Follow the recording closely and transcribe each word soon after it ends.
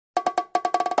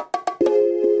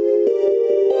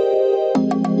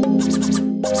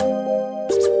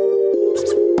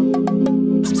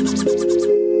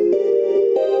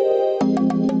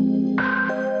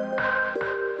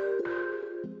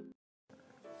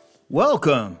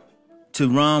Welcome to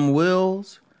Rom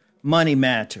Wills, Money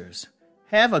Matters.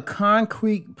 Have a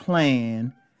concrete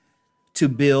plan to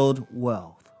build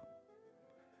wealth.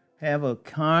 Have a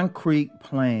concrete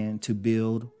plan to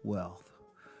build wealth.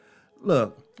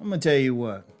 Look, I'm gonna tell you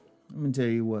what.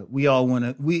 We all want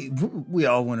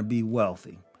to be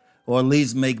wealthy, or at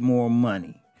least make more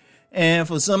money. And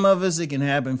for some of us, it can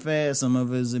happen fast. Some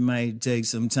of us, it might take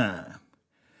some time.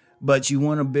 But you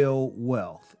want to build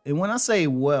wealth. And when I say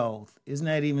wealth, it's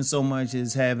not even so much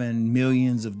as having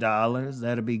millions of dollars.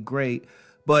 That'd be great.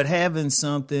 But having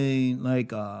something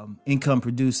like income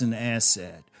producing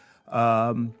asset,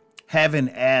 having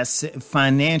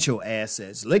financial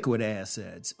assets, liquid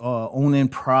assets, owning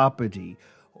property,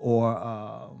 or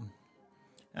I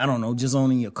don't know, just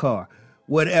owning your car,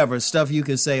 whatever stuff you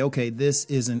can say, okay, this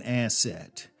is an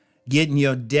asset. Getting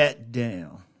your debt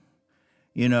down,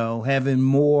 having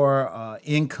more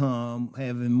income,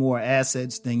 having more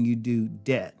assets than you do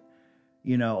debt.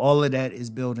 All of that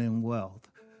is building wealth.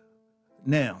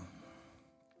 Now,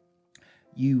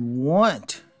 you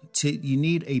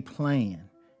need a plan,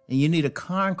 and you need a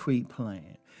concrete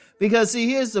plan. Because, see,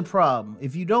 here's the problem.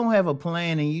 If you don't have a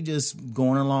plan and you just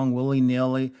going along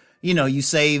willy-nilly, you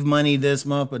save money this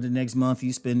month, but the next month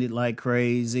you spend it like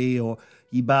crazy, or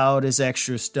you buy all this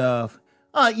extra stuff,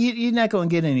 you're not going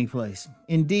to get any place.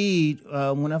 Indeed,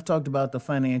 when I've talked about the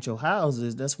financial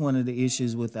houses, that's one of the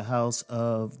issues with the house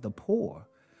of the poor.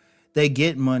 They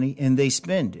get money and they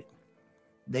spend it.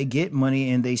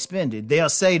 They'll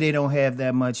say they don't have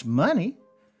that much money.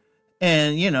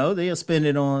 And, they'll spend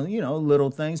it on,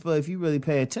 little things. But if you really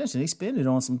pay attention, they spend it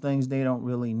on some things they don't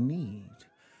really need.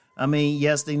 I mean,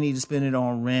 yes, they need to spend it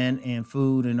on rent and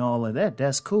food and all of that.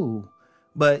 That's cool.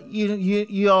 But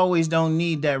you always don't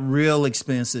need that real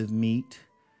expensive meat.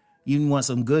 You want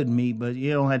some good meat, but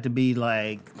you don't have to be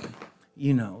like,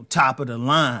 top of the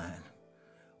line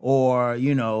or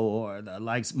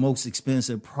the most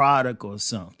expensive product or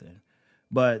something.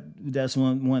 But that's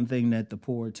one thing that the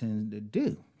poor tend to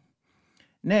do.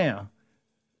 Now,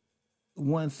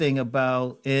 one thing and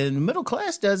the middle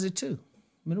class does it too.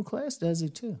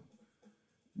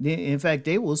 In fact,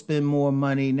 they will spend more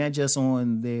money, not just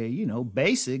on their,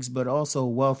 basics, but also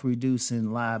wealth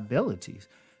reducing liabilities.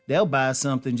 They'll buy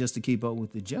something just to keep up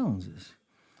with the Joneses.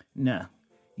 Now,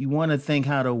 you want to think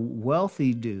how the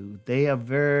wealthy do. They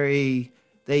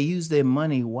use their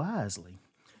money wisely.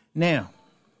 Now,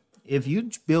 if you're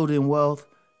building wealth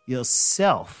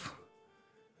yourself,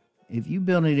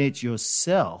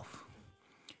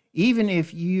 even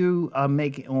if you are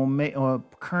or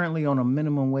currently on a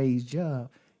minimum wage job,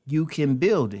 you can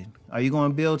build it. Are you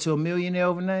going to build to a millionaire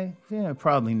overnight? Yeah,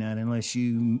 probably not, unless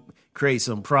you create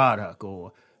some product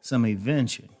or some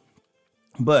invention.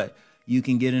 But you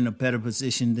can get in a better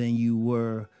position than you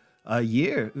were a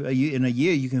year. In a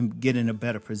year, you can get in a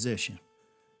better position,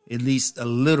 at least a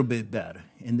little bit better.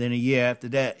 And then a year after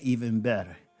that, even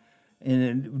better.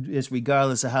 And it's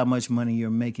regardless of how much money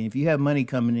you're making. If you have money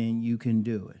coming in, you can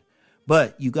do it.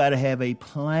 But you got to have a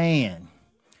plan.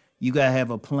 You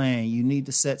need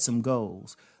to set some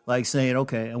goals. Like saying,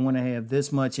 okay, I want to have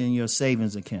this much in your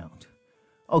savings account.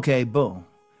 Okay, boom.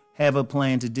 Have a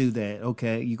plan to do that.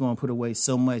 Okay, you're going to put away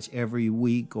so much every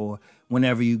week or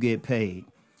whenever you get paid.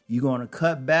 You're going to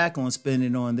cut back on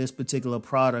spending on this particular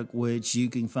product, which you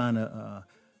can find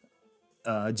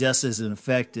just as an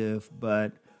effective,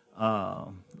 but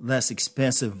less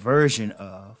expensive version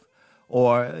of.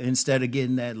 Or instead of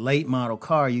getting that late model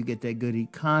car, you get that good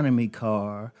economy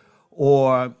car.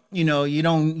 Or, you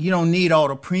don't need all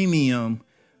the premium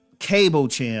cable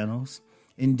channels.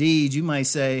 Indeed, you might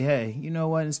say, hey, you know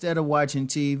what? Instead of watching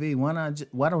TV, why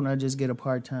don't I just get a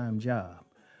part-time job?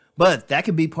 But that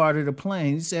could be part of the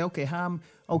plan. You say, okay,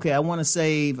 I want to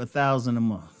save $1,000 a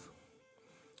month.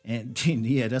 And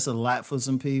yeah, that's a lot for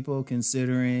some people,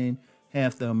 considering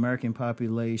half the American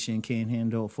population can't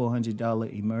handle a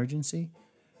 $400 emergency.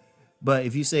 But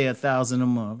if you say $1,000 a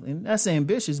month, and that's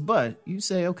ambitious, but you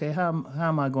say, okay, how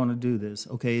am I going to do this?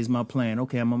 Okay, here's my plan.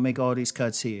 Okay, I'm going to make all these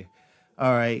cuts here.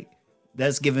 All right,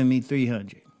 that's giving me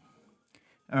 $300.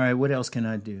 All right, what else can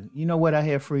I do? You know what? I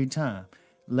have free time.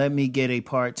 Let me get a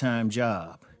part-time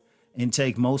job and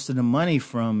take most of the money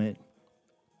from it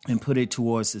and put it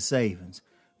towards the savings.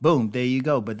 Boom, there you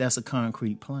go. But that's a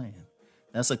concrete plan.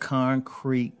 You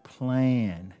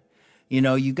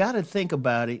got to think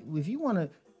about it. If you want to,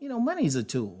 money's a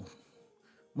tool.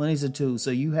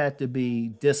 So you have to be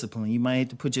disciplined. You might have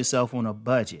to put yourself on a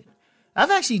budget.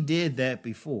 I've actually did that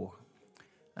before.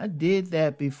 I did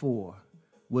that before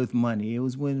with money. It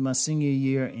was when my senior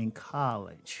year in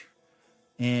college.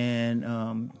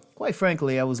 And quite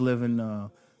frankly, I was living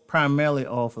primarily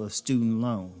off of student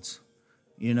loans,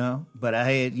 But I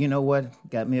had,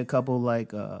 got me a couple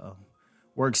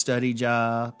work study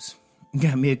jobs.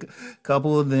 Got me a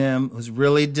couple of them. Was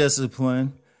really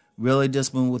disciplined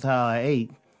with how I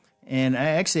ate. And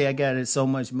I got so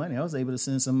much money. I was able to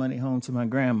send some money home to my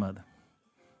grandmother.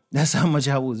 That's how much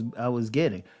I was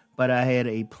getting. But I had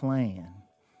a plan.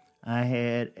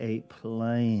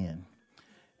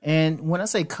 And when I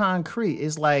say concrete,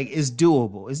 it's like it's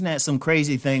doable. It's not some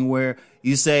crazy thing where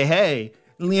you say, hey,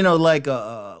 like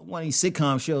one of these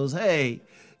sitcom shows, hey,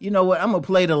 you know what, I'm going to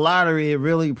play the lottery and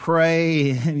really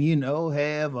pray and,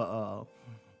 have a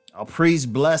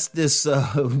priest bless this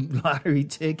lottery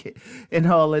ticket and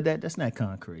all of that. That's not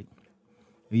concrete,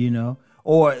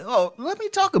 Or, let me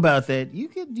talk about that. You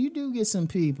do get some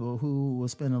people who will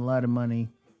spend a lot of money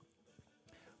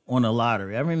on a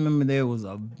lottery. I remember there was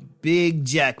a big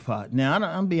jackpot. Now,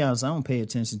 I'm be honest, I don't pay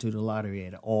attention to the lottery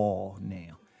at all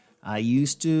now. I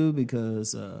used to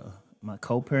because my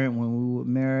co-parent, when we were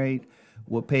married,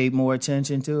 would pay more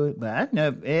attention to it. But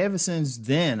ever since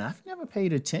then, I've never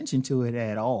paid attention to it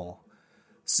at all.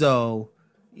 So,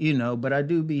 but I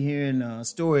do be hearing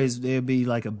stories. There'd be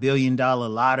like $1 billion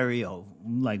lottery or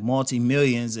like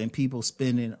multi-millions and people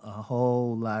spending a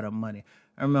whole lot of money.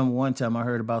 I remember one time I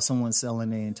heard about someone selling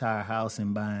their entire house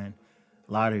and buying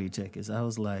lottery tickets. I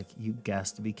was like, you got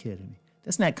to be kidding me.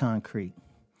 That's not concrete.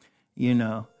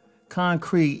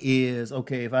 Concrete is,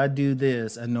 okay, if I do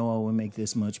this, I know I will make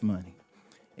this much money.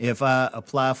 If I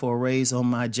apply for a raise on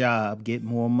my job, get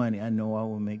more money, I know I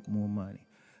will make more money.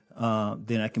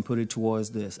 Then I can put it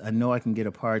towards this. I know I can get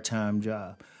a part-time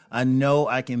job. I know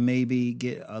I can maybe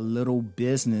get a little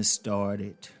business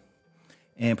started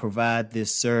and provide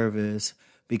this service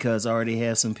because I already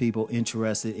have some people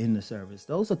interested in the service.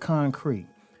 Those are concrete.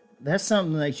 That's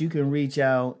something that you can reach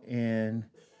out and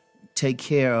take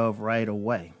care of right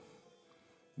away,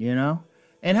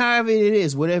 And however it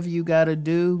is, whatever you got to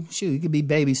do, shoot, it could be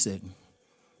babysitting,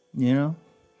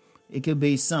 It could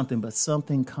be something, but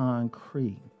something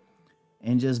concrete.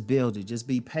 And just build it. Just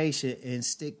be patient and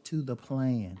stick to the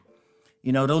plan.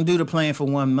 Don't do the plan for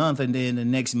 1 month and then the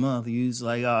next month you's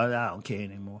like, oh, I don't care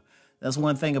anymore. That's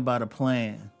one thing about a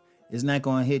plan. It's not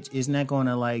going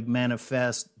to like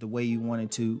manifest the way you want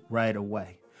it to right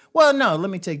away. Well, no, let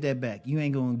me take that back. You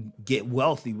ain't going to get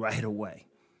wealthy right away.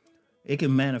 It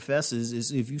can manifest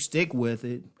is if you stick with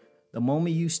it. The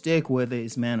moment you stick with it,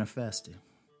 it's manifested.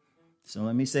 So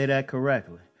let me say that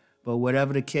correctly. But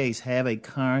whatever the case, have a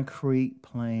concrete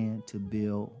plan to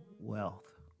build wealth.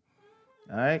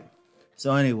 All right?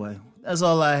 So anyway, that's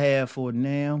all I have for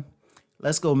now.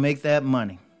 Let's go make that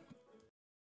money.